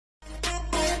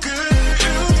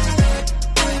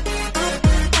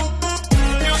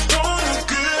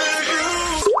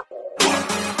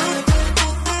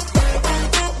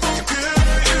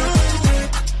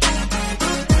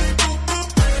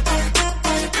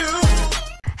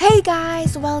Hey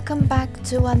guys, welcome back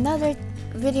to another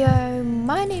video.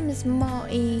 My name is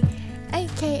Marty,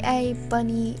 aka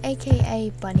Bunny,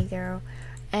 aka Bunny Girl,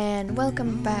 and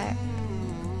welcome back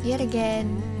yet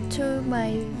again to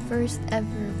my first ever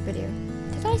video.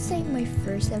 Did I say my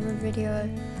first ever video?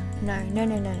 No.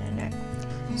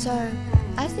 So,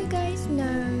 as you guys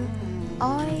know,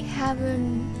 I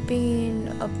haven't been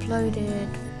uploaded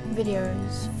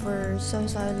videos for so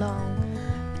long,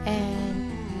 and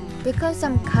because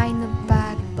I'm kind of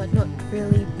back but not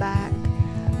really back,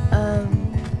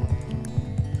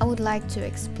 I would like to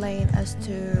explain as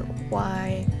to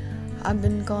why I've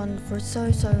been gone for so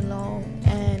long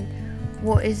and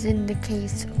what is in the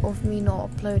case of me not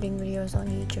uploading videos on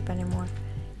YouTube anymore.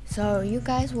 So you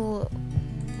guys will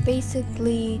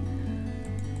basically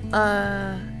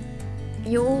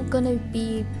you're all gonna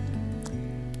be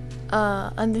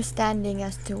understanding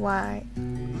as to why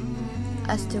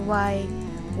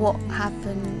what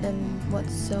happened and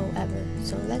whatsoever.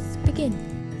 So let's begin.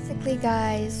 Basically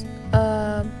guys,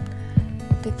 the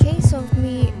case of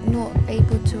me not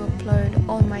able to upload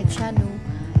on my channel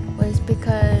was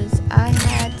because I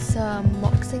had some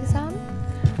mocks exam,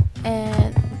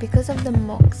 and because of the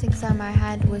mocks exam I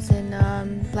had was in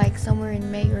like somewhere in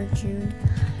May or June,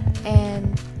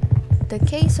 and the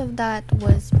case of that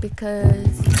was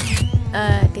because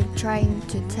they trying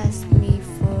to test me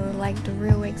for like the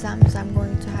real exams I'm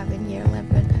going to have in year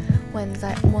 11 once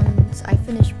I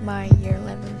finish my year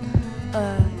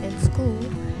 11 in school.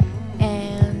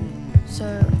 And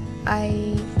so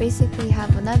I basically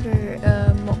have another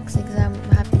mocks exam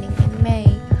happening in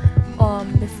May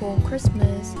before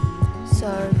Christmas.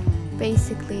 So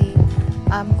basically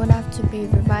I'm gonna have to be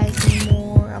revising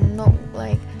more. I'm not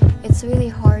like, it's really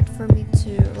hard for me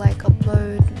to like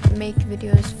upload, make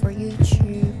videos for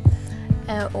YouTube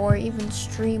or even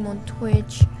stream on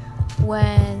Twitch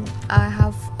when I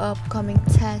have upcoming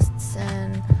tests,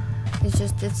 and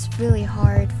it's really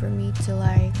hard for me to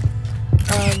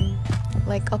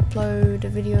like upload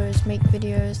videos, make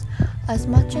videos, as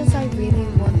much as I really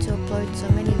want to upload so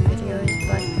many videos,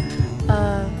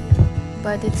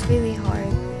 but it's really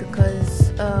hard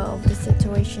because of the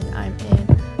situation I'm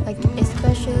in, like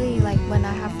especially like when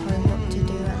I have homework to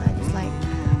do and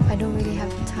I don't really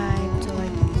have time to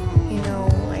like, you know,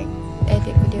 like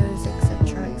edit videos, etc.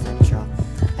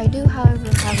 I do however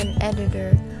have an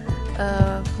editor,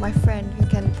 my friend, who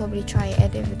can probably try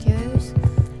edit videos,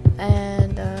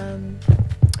 and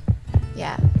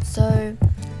yeah, so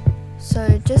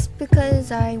just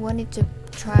because I wanted to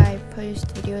try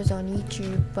post videos on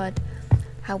YouTube, but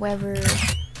however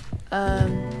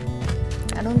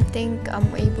I don't think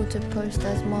I'm able to post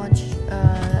as much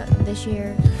this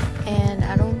year, and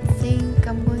I don't think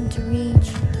I'm going to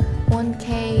reach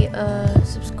 1K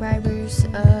subscribers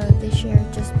this year,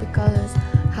 just because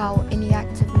how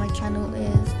inactive my channel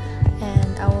is,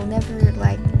 and I will never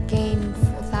like gain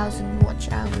 4,000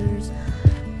 watch hours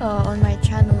on my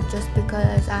channel just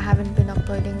because I haven't been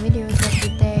uploading videos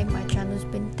every day. My channel's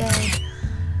been dead.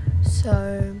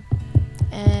 So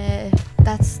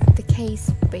that's the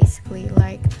case basically.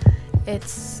 Like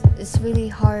it's really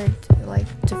hard like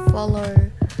to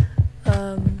follow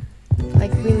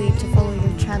like really to follow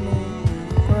your channel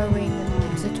growing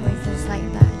and situations like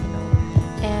that, you know.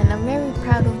 And I'm very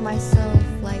proud of myself.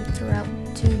 Like throughout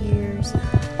 2 years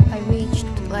I reached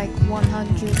like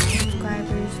 100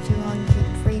 subscribers,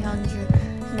 200, 300,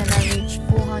 and then I reached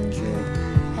 400,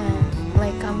 and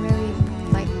like I'm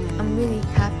really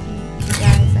happy, you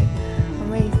guys. Like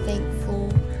I'm really thankful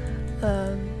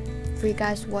for you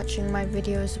guys watching my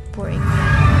videos, supporting me,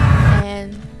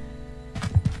 and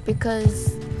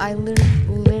because I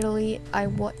literally I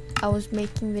was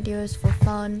making videos for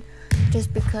fun,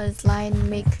 just because Lion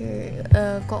Maker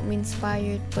got me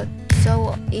inspired, but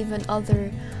so even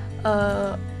other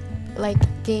like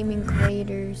gaming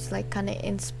creators like kind of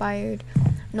inspired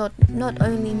not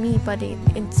only me, but it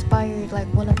inspired like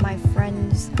one of my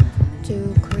friends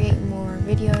to create more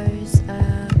videos,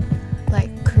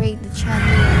 like create the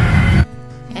channel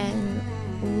and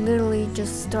literally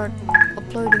just start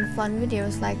uploading fun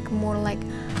videos, like more like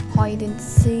hide and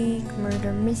seek,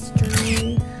 murder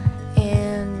mystery,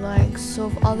 and like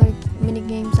solve other mini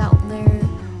games out there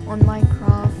on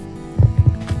Minecraft.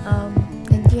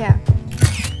 And yeah,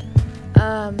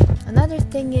 another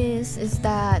thing is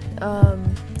that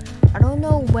I don't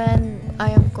know when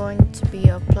I am going to be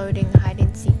uploading hide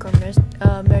and seek or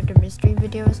murder mystery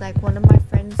videos. Like one of my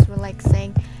friends were like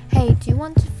saying, hey, do you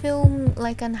want to film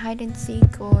like an hide and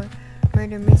seek or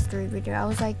murder mystery video? I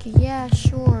was like, yeah,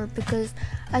 sure, because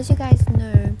as you guys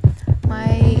know,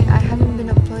 I haven't been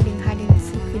uploading hide and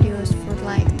seek videos for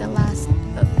like the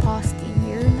past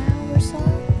year now,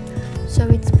 So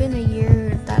it's been a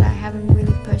year that I haven't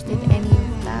really posted any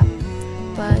of that,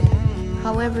 but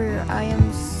however,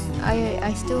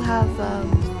 I still have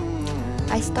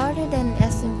I started an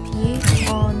SMP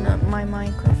on my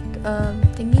Minecraft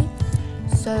thingy.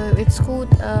 So it's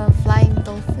called Flying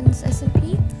Dolphins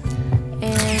SMP,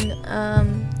 and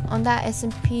on that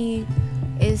SMP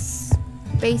is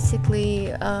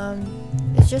basically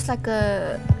it's just like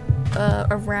a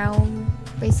realm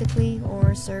basically, or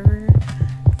a server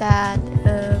that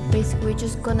basically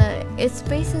just gonna, it's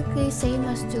basically same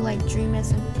as to like Dream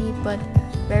SMP, but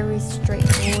very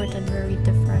straightforward and very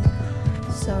different.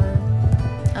 So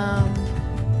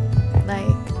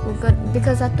like we're good,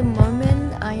 because at the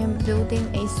moment I am building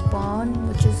a spawn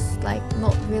which is like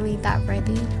not really that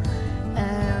ready.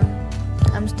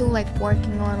 I'm still like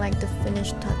working on like the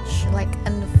finished touch, like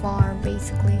and the farm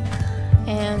basically,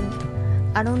 and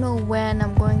I don't know when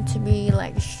I'm going to be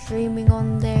like streaming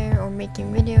on there or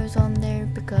making videos on there,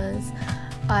 because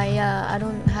I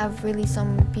don't have really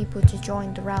some people to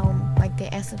join the realm, like the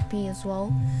SMP as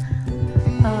well.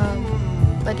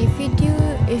 But if you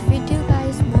do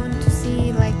guys want to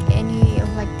see like any of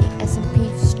like the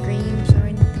SMP streams or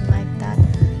anything like that,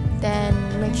 then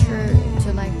make sure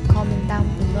to like comment down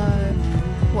below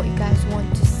what you guys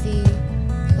want to see,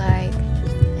 like,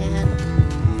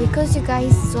 and because you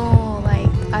guys saw like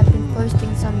I've been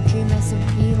posting some Dream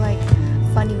SMP like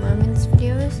funny moments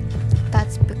videos,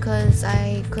 that's because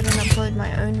I couldn't upload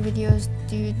my own videos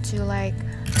due to like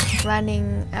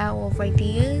running out of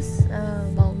ideas.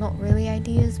 Well, not really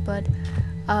ideas, but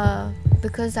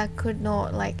because I could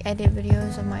not like edit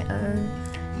videos on my own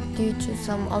due to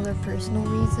some other personal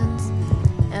reasons.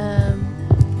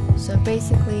 So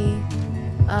basically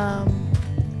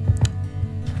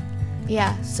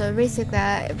yeah, so basically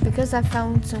because I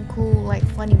found some cool like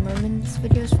funny moments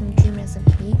videos from Dream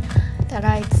SMP that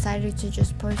I decided to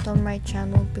just post on my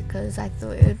channel, because I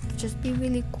thought it would just be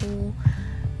really cool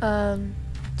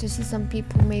to see some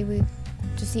people, maybe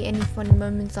to see any funny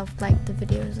moments of like the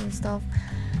videos and stuff,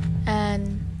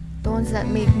 and the ones that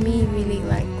made me really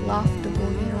like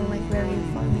laughable, you know, like very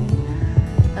funny,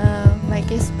 like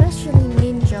especially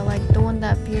Ninja, like the one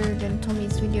that appeared in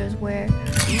Tommy's videos where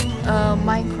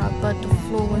Minecraft but the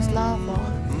floor was lava,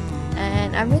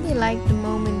 and I really liked the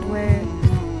moment where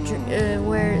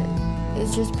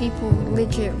it's just people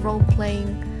legit role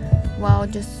playing while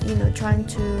just, you know, trying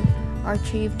to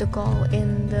achieve the goal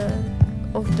in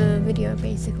of the video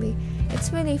basically.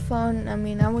 It's really fun. I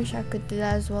mean, I wish I could do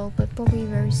that as well, but probably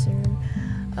very soon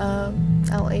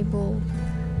I'll able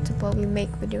to probably make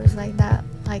videos like that,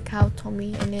 like how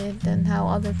Tommy in it and how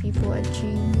other people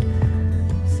achieved.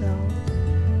 So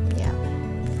yeah,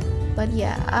 but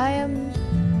yeah,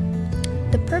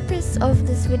 the purpose of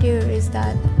this video is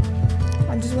that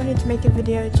I just wanted to make a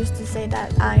video just to say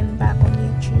that I'm back on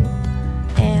YouTube,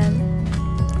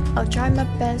 and I'll try my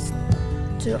best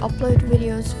to upload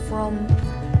videos from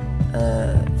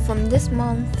this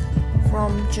month,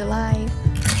 from July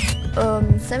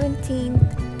 17th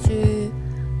to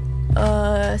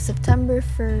September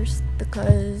 1st,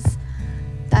 because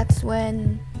that's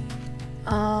when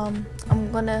I'm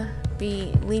gonna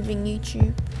be leaving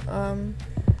YouTube.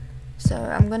 So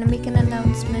I'm gonna make an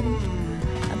announcement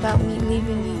about me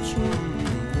leaving YouTube,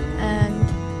 and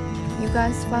you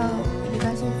guys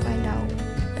will find out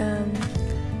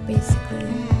basically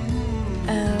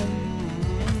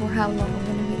for how long I'm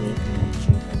gonna be leaving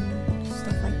YouTube and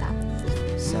stuff like that.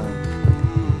 So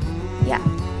yeah,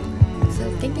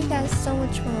 so thank you guys so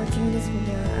much for watching this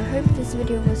video. I hope this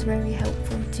video was very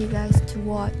helpful to you guys to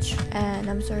watch, and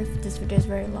I'm sorry if this video is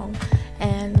very long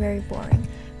and very boring,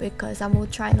 because I will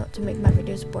try not to make my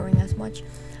videos boring as much,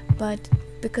 but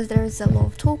because there is a lot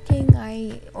of talking,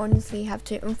 I honestly have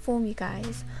to inform you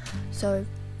guys. So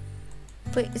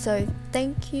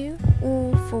thank you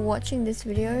all for watching this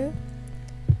video.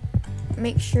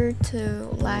 Make sure to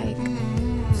like,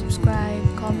 subscribe,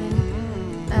 comment,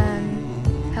 and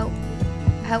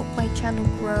help my channel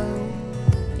grow.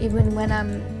 Even when I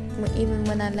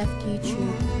left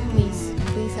YouTube,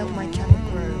 please help my channel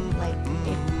grow. Like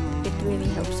it really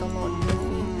helps a lot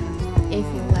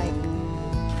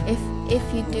if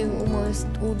you do almost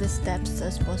all the steps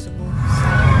as possible.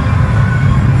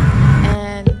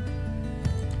 And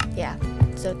yeah,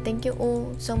 so thank you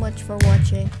all so much for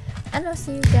watching, and I'll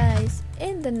see you guys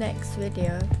in the next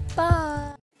video.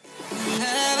 Bye.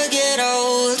 Never get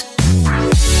old.